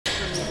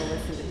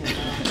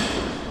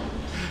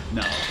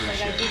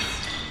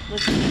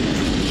Let's do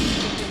this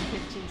within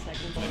 15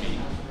 seconds.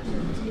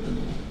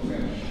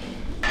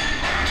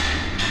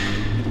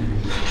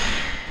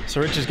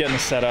 So Rich is getting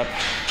this set up.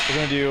 We're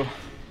gonna do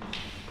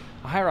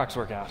a Hyrox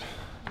workout,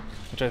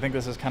 which I think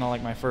this is kind of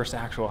like my first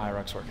actual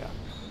Hyrox workout.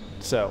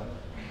 So,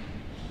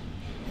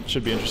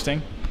 should be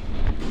interesting.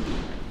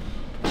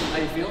 How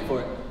you feeling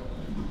for it?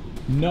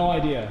 No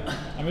idea.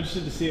 I'm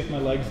interested to see if my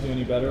legs do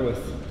any better with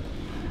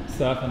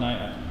stuff, and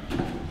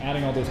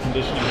adding all those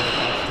conditioning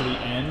workouts to the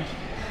end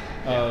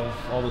of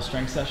all the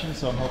strength sessions,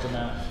 so I'm hoping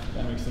that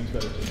makes things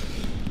better too.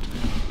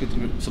 Good to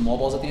do some wall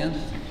balls at the end?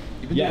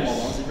 You've been doing wall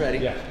balls, you ready?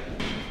 Yeah.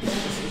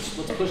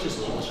 Let's push this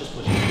a little, let's just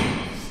push it.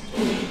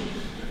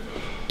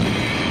 So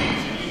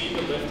you need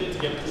to lift it to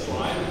get it to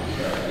slide?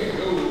 Here we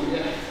go,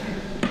 yeah.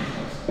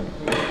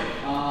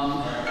 I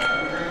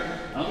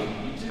don't think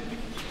you need to.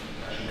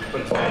 But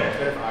it's better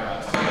for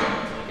Hyrox. To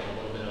get a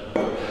little bit of the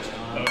force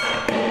on.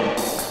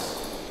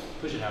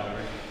 Push it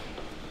however.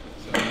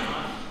 So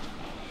not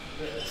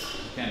this.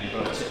 Can you,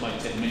 bro? It might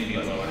tip maybe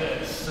lower.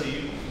 This. So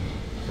you.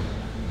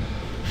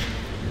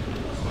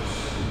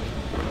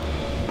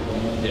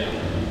 Yeah.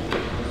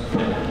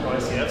 Oh, I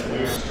see. That's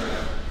weird.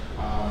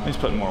 He's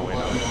putting more weight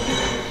on.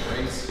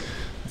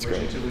 That's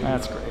great.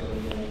 That's great.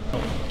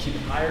 Keep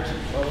it higher, keep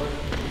it lower.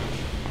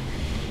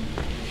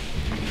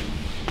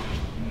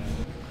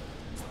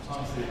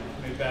 Honestly,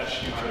 made bad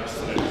shoe choice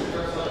today.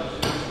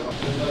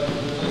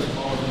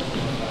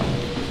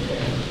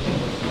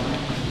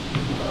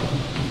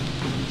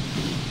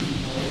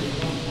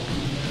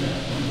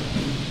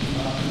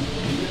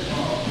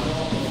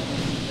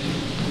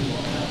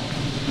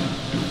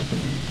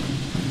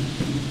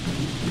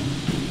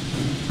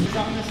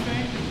 On this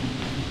thing?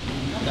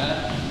 Not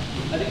bad.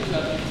 I think it's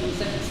about 15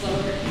 seconds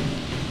slower.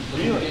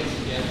 Really?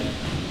 Yeah.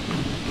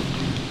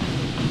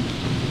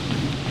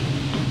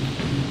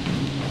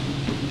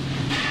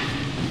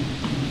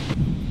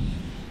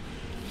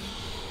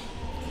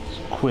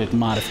 Quick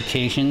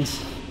modifications.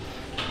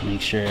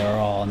 Make sure you're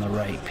all on the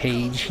right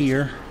page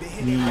here.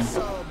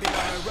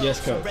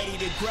 Yes, coach.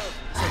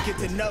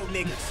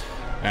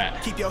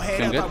 Alright. Keep your head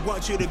Feeling up, good? I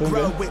want you to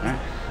grow with me.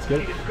 That's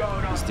good.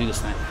 Let's do this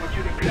thing.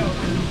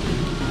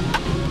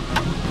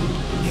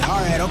 Yeah,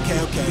 alright, okay.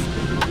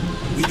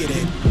 We get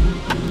it.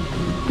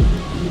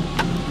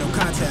 No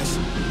contest.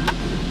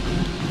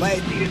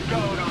 Wait.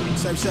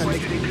 Sir,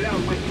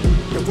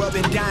 nigga. The world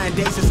been dying,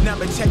 days is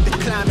number, check the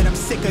climate. I'm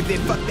sick of it.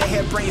 Fuck the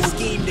harebrained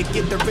scheme to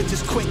get the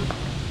riches quick.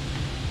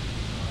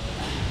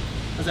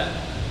 How's that?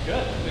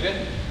 Good. We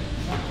good?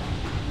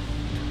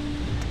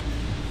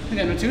 I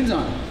got no tunes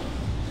on.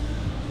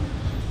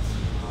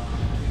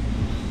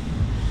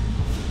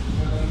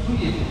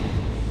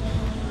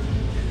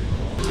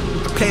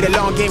 I played a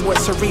long game with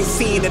serene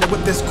scene and the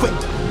whip is quick.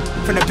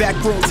 From the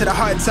back room to the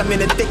hearts, I'm in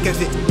the thick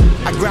of it.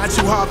 I grind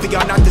too hard for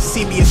y'all not to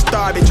see me a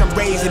star, bitch. I'm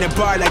raising a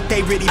bar like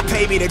they really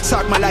pay me to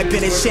talk. My life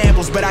been in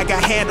shambles, but I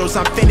got handles.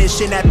 I'm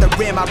finishing at the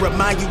rim. I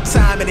remind you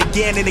time and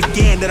again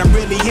that I'm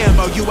really him.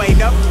 Oh, you ain't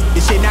know?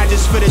 This shit not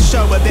just for the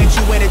show, but bet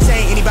you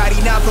entertain.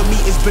 Anybody not for me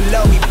is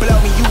below me. Blow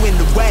me, you in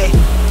the way.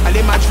 I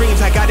live my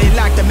dreams, I got it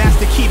locked, the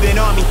master keep it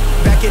on me.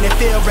 Back in the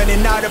field, running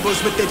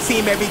audibles with the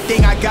team.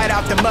 Everything I got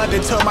out the mother,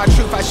 told my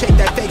truth. I shake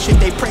that fake shit,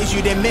 they praise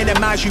you, then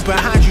minimize you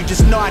behind you.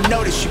 Just know I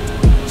notice you.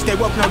 Stay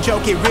woke, no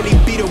joke, it really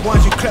be the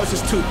ones you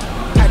closest to.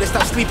 Had to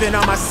stop sleeping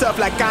on myself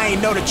like I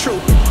ain't know the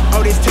truth. Oh,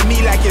 this to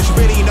me like it's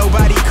really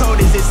nobody code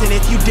is this. And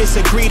if you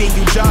disagree, then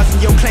you jaws and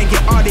your claim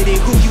get audited.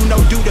 Who you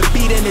know do the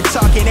beating and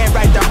talking and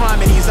write the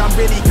harmonies. I'm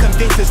really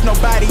convinced there's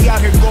nobody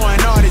out here going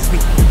hard as me.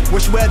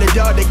 Wish well the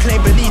dog that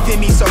claimed belief in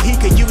me so he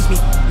could use me.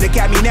 Look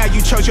at me now,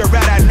 you chose your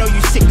route, I know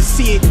you sick to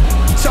see it.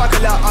 Talk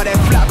a lot, all that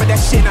flop, but that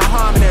shit not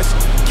harming us.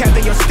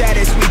 Capping your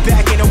status, we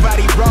back, ain't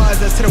nobody bras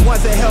us. To the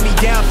ones that held me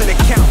down for the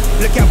count,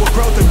 look at what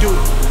growth will do.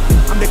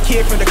 I'm the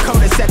kid from the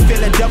cul-de-sac,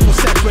 feeling double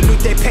sex with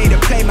loot they pay to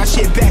play my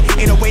shit back.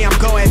 Ain't no way I'm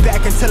going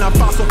back until I'm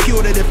fossil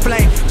fuel to the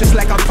flame, just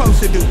like I'm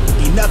supposed to do.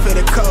 Enough of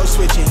the code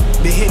switching,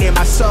 been hitting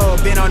my soul,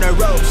 been on the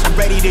ropes, I'm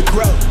ready to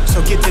grow,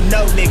 so get to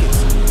know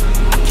niggas.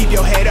 Keep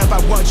your head up, I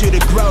want you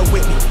to grow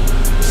with me.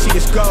 See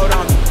this gold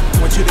on me,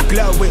 want you to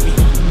glow with me.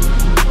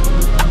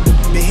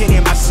 Been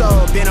hitting my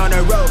soul, been on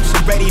the ropes,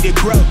 I'm ready to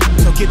grow,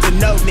 so get to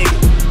know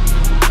niggas.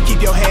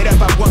 Keep your head up,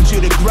 I want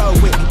you to grow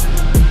with me.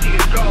 See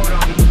this gold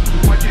on me,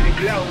 want you to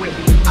glow with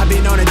me. I've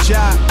been on a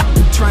job,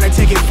 trying to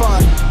take it far.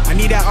 I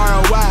need that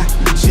ROI,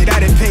 shit I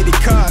done paid the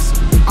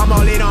cost. I'm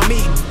all in on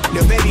me,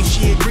 the baby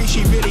she agrees,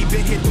 she really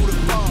been here through the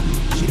fall.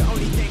 She the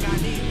only thing I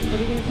need.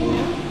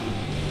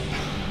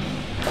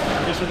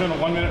 I guess we're doing a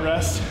 1 minute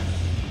rest,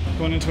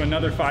 going into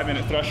another 5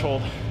 minute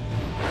threshold.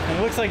 And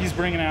it looks like he's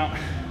bringing out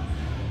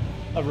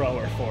a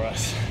rower for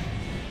us.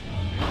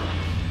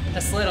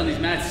 That sled on these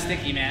mats is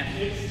sticky, man.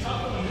 It's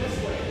tougher than this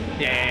way.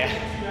 Yeah.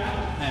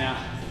 I know.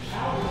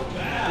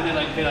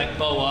 And they like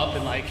bow up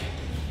and like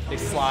they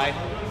slide.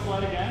 Are we gonna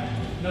slide again?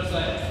 No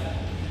sled.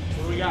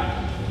 What do we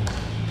got?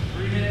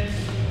 3 minutes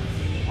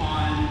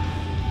on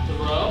the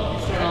row.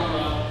 You start on the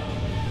row,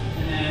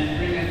 and then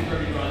 3 minutes for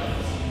every run.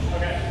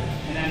 Okay.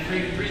 And then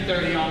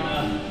 3:30 on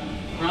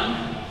the run.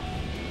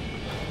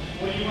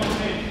 What do you want to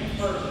take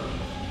first?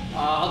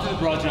 I'll do the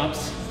broad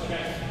jumps.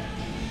 Okay.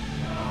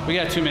 We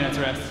got 2 minutes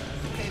rest.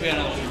 We got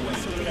another 2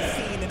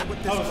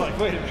 minutes. I was like,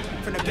 wait a minute.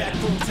 From the back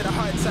room to the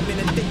hearts, I'm in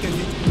the thick of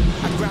it.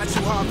 I grind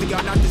too hard for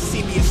y'all not to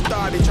see me a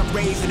star, bitch. I'm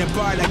raising the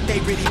bar like they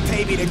really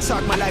pay me. They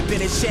talk my life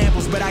been in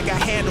shambles, but I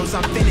got handles.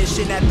 I'm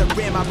finishing at the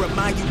rim. I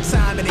remind you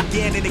time and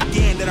again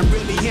that I'm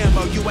really him.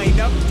 Oh, you ain't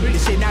know?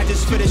 This shit not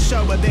just for the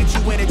show, but bet you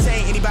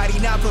entertain. Anybody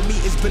not for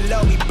me is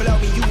below me. Blow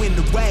me, you in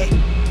the way.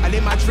 I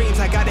live my dreams,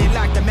 I got it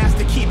locked, the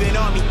master keep it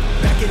on me.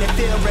 Back in the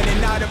field, running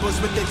audibles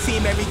with the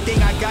team.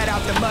 Everything I got out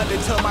the mother,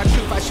 told my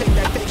truth. I shake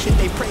that fake shit,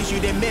 they praise you,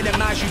 they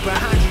minimize you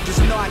behind you. Just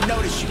know I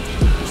notice you.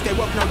 Stay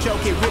woke, no joke,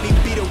 it really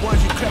be the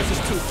ones you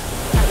closest to.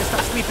 Had to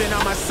stop sleeping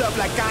on myself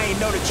like I ain't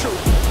know the truth.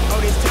 Oh,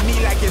 this to me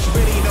like it's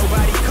really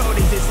nobody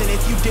coded this. And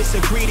if you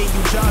disagree, then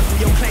you jaws and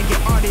your claim get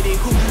audited.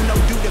 Who you know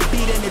do the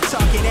beat and the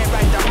talking and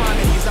write the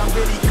harmonies. I'm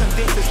really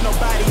convinced there's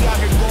nobody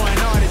out here going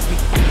hard as me.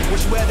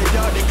 Wish where the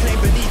dog that claim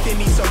belief in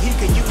me so he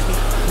could use me.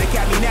 Look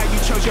at me now, you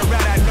chose your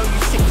route, I know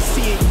you sick to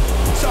see it.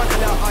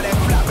 Talking out all that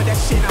flop, but that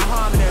shit not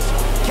harming us.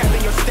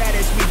 Capping your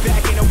status, we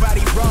back, ain't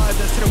nobody bras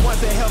us. To the ones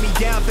that held me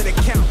down for the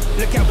count,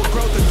 look at what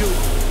growth will do.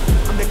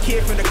 I'm the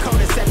kid from the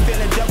cul-de-sac,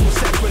 feeling double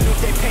sex with loot.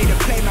 They pay to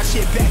play my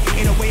shit back.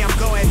 Ain't no way I'm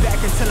going back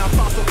until I'm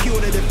fossil fuel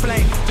to the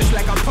flame, just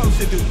like I'm supposed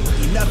to do.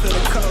 Enough of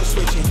the code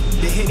switching,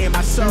 the hit in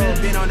my soul.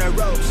 Been on the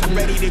ropes, I'm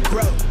ready to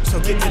grow. So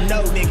get to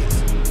know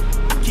niggas.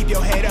 Keep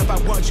your head up, I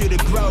want you to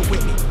grow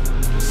with me.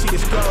 See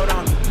this gold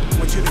on me,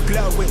 want you to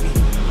glow with me.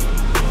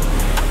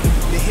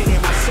 The hit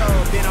in my soul,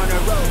 been on the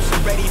ropes,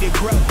 I'm ready to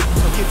grow.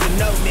 So get to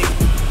know nigga.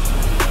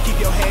 Keep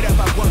your head up,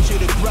 I want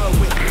you to grow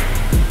with me.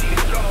 See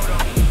this gold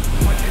on me,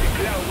 want you to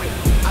glow with me.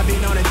 I've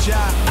been on a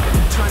job,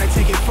 trying to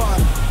take it far.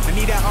 I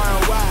need that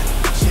ROI,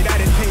 shit I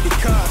done paid the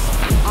cost.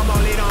 I'm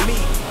all in on me,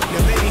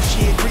 the baby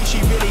she agrees, she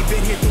really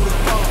been here through the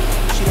fall.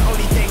 She the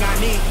only thing I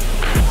need.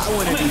 I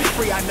wanna be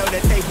free, I know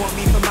that they want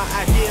me for my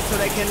ideas so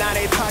they can line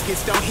their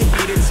pockets. Don't hit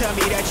me to tell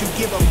me that you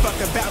give a fuck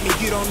about me.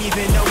 You don't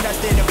even know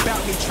nothing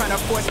about me, trying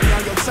to force me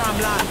on your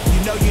timeline. You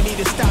know you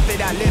need to stop it,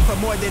 I live for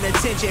more than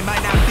attention.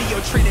 Might not be your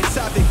trending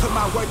topic, put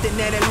my worth in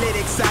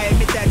analytics. I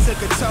admit that took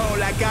a toll,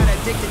 I got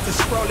addicted to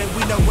scrolling.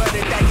 We know where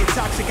that get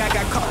toxic, I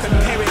got caught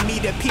comparing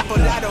me to people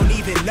I don't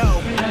even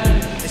know.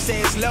 They say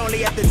it's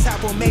lonely at the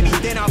top, well maybe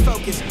then I'll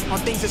focus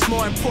on things that's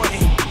more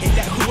important. And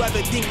let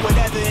whoever think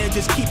whatever and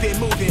just keep it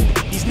moving.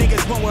 These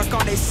niggas won't work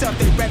on themselves,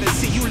 they'd rather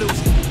see you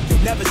losing.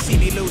 They'll never see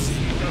me losing.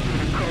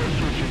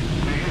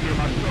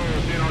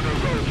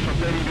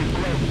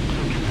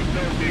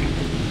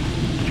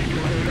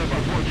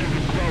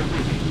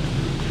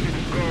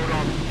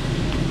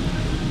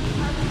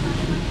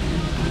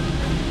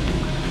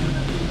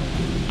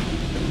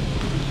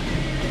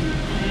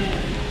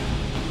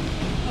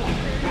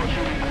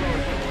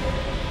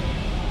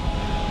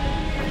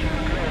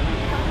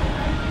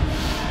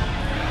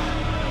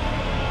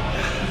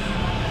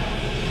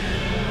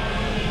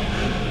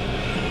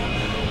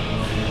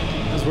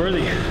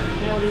 Worthy.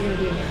 Now what are you gonna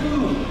do?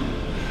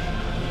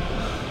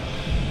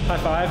 High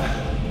five,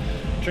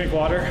 drink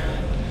water,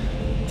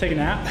 take a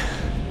nap.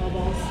 Wall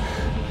balls.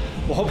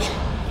 Wall ball.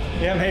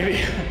 Yeah,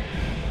 maybe.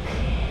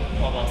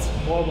 Wall balls.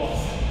 Wall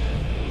balls.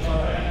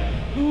 All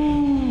right.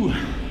 Ooh.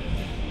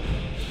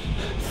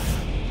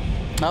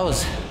 That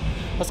was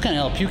kind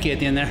of pukey at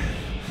the end there.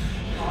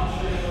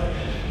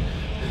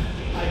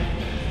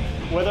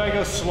 Whether I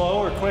go slow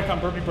or quick on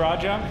burpee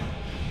broad jump,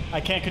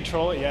 I can't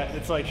control it yet.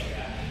 It's like,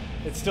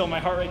 it's still, my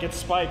heart rate gets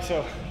spiked.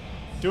 So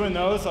doing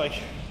those,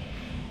 like,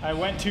 I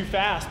went too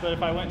fast, but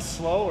if I went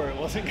slower, it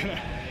wasn't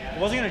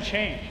gonna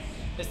change.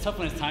 It's tough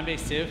when it's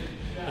time-based too.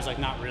 There's like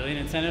not really an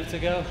incentive to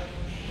go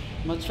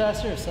much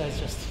faster, besides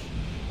just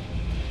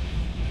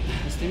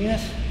the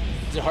stimulus.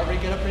 Does your heart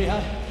rate get up pretty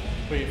high?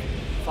 Were you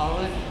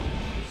following it?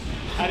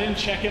 I didn't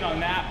check it on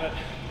that, but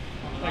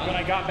like when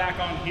I got back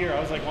on here, I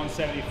was like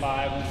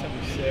 175,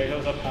 176, I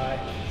was up high.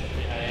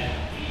 Pretty high,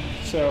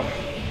 yeah. So,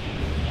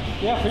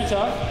 yeah, pretty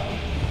tough.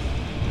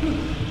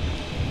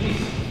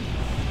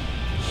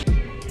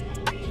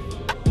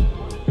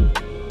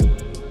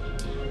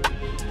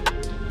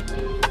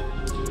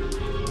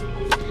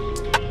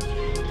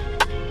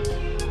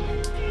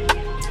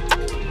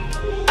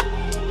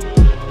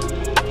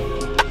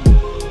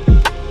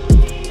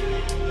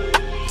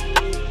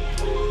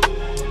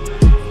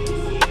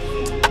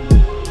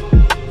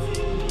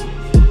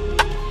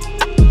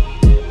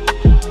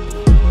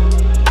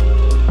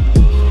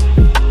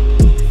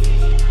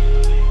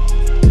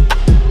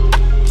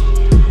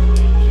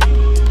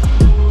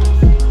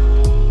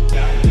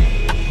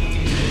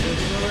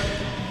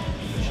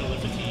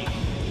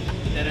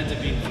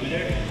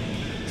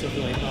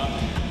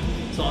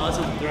 So I'll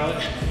just throw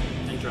it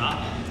and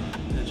drop,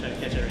 and then try to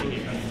catch it right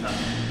here from the top.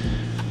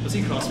 I've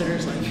seen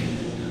CrossFitters, like,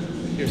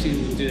 you ever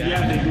seen them do that?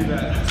 Yeah, they do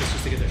that. So it's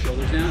just to get their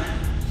shoulders down.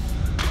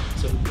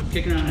 So I'm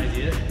kicking around an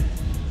idea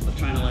of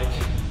trying to like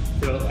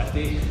throw it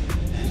lefty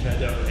and try to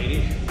throw it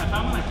righty. I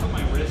found when I put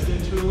my wrist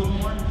into it a little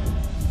more,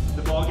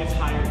 the ball gets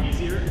higher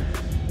easier.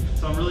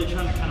 So I'm really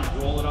trying to kind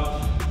of roll it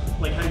up,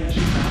 like how you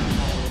shoot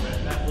basketball a little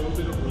bit. That little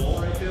bit of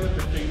roll right there with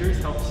the fingers,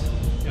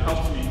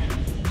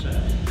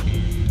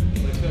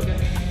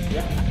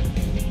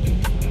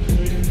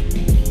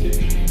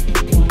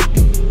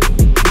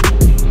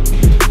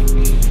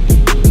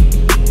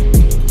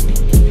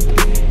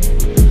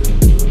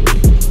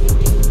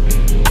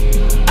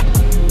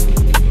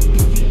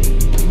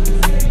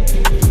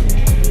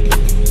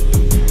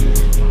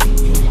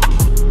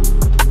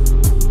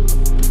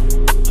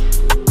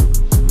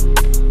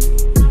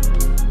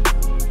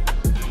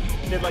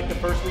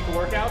 first week of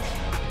workouts,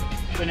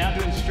 but now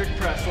doing strict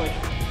press like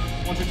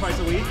once or twice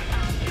a week,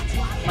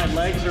 my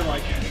legs are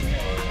like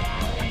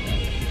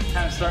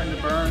kind of starting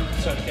to burn.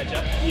 So to catch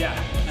up? Yeah,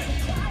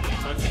 nice.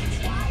 So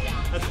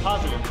that's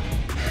positive.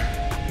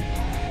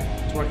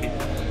 It's working.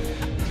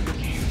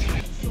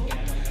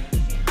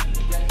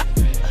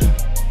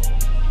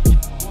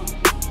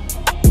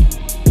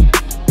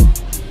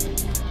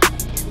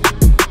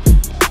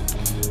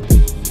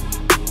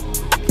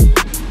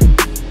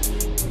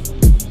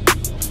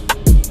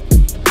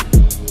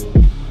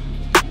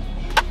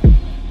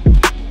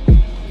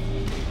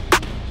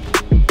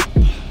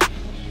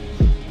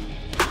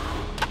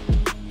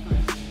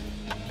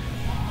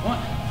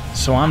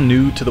 So I'm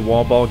new to the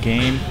wall ball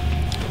game,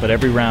 but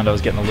every round I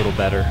was getting a little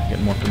better,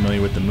 getting more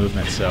familiar with the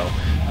movement. So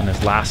on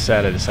this last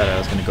set, I decided I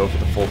was gonna go for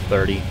the full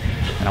 30,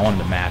 and I wanted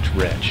to match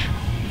Rich.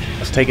 I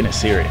was taking it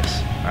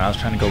serious. I was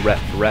trying to go rep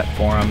for rep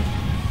for him.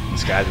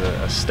 This guy's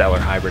a stellar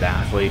hybrid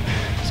athlete,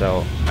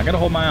 so I gotta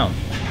hold my own.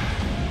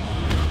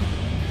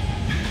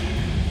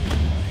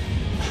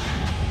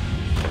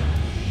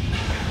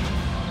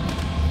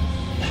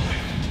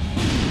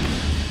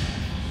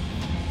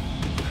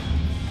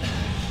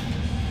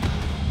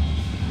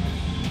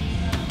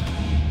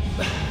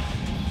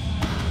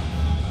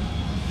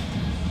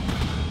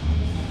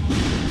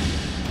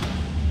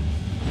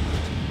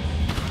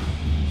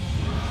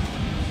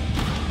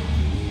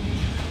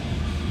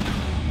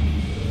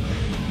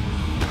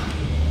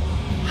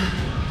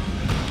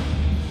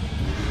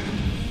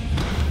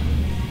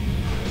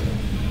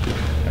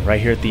 Right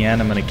here at the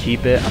end, I'm gonna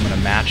keep it. I'm gonna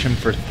match him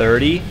for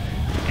 30,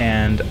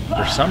 and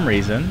for some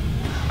reason,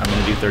 I'm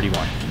gonna do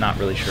 31. Not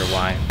really sure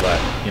why,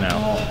 but you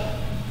know,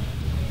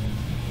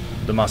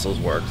 the muscles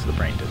work, so the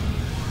brain doesn't.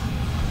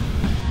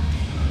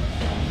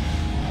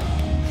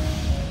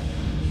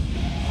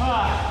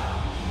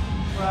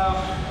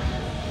 Wow.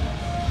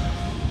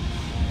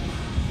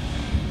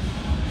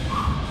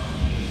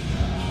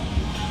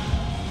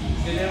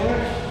 Did that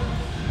work?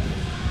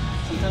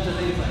 Sometimes I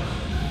think it's like,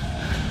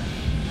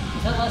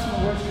 is that last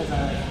one works because I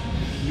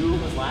knew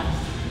it was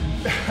last?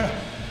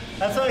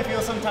 That's how I feel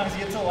sometimes.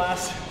 You get to the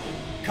last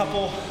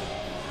couple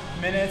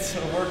minutes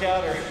of a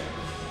workout, or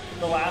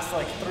the last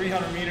like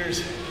 300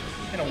 meters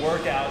in a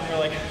workout, and you're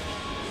like,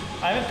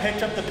 I haven't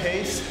picked up the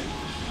pace,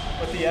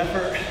 but the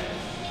effort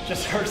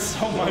just hurts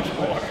so much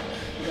more.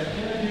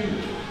 Can I do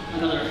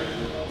another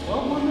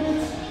 12 more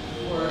minutes?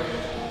 Or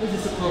is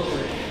this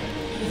appropriate?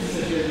 This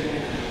is a good thing.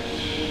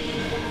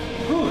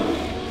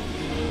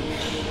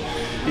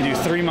 You do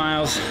 3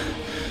 miles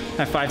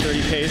at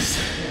 5:30 pace,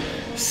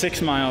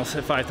 6 miles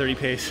at 5:30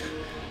 pace.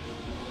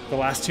 The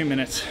last 2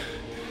 minutes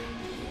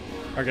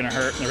are gonna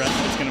hurt, and the rest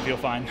of it's gonna feel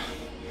fine.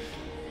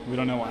 We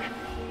don't know why.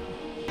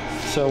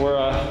 So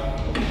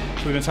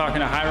we've been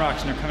talking to Hyrox,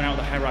 and they're coming out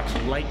with a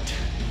Hyrox Light.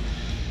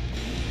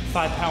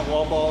 5-pound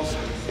wall balls,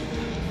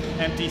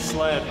 empty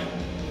sled,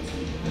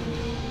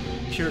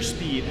 pure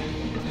speed.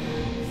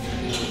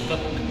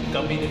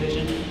 Gumby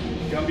division?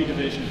 Gumby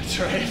division, that's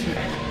right.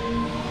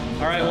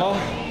 All right, well,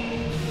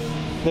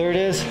 there it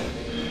is.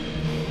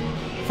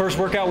 First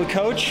workout with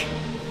Coach,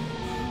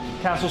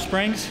 Castle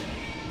Springs.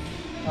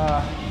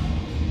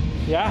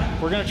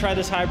 Yeah, we're gonna try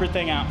this hybrid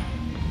thing out.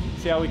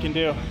 See how we can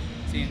do.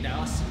 See you in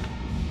Dallas?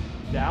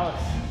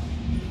 Dallas.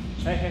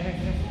 Hey,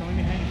 come with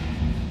me, hang.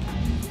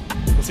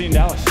 We'll see you in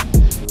Dallas.